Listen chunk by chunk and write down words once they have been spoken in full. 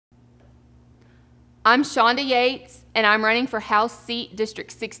I'm Shanda Yates, and I'm running for House Seat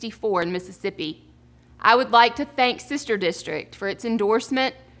District 64 in Mississippi. I would like to thank Sister District for its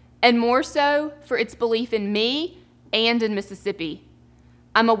endorsement, and more so for its belief in me and in Mississippi.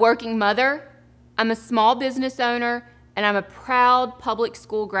 I'm a working mother, I'm a small business owner, and I'm a proud public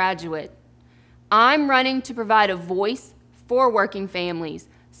school graduate. I'm running to provide a voice for working families,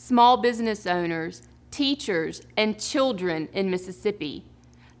 small business owners, teachers, and children in Mississippi.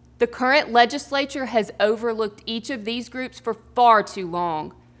 The current legislature has overlooked each of these groups for far too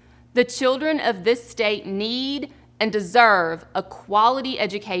long. The children of this state need and deserve a quality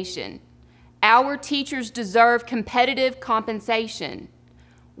education. Our teachers deserve competitive compensation.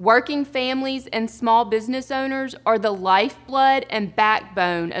 Working families and small business owners are the lifeblood and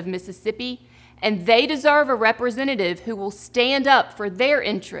backbone of Mississippi, and they deserve a representative who will stand up for their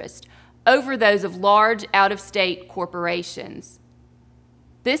interest over those of large out-of-state corporations.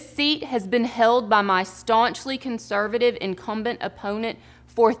 This seat has been held by my staunchly conservative incumbent opponent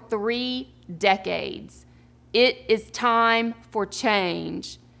for 3 decades. It is time for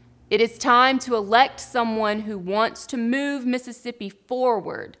change. It is time to elect someone who wants to move Mississippi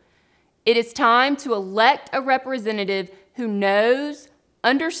forward. It is time to elect a representative who knows,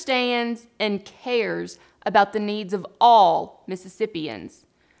 understands, and cares about the needs of all Mississippians.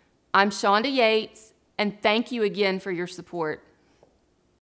 I'm Shanda Yates, and thank you again for your support.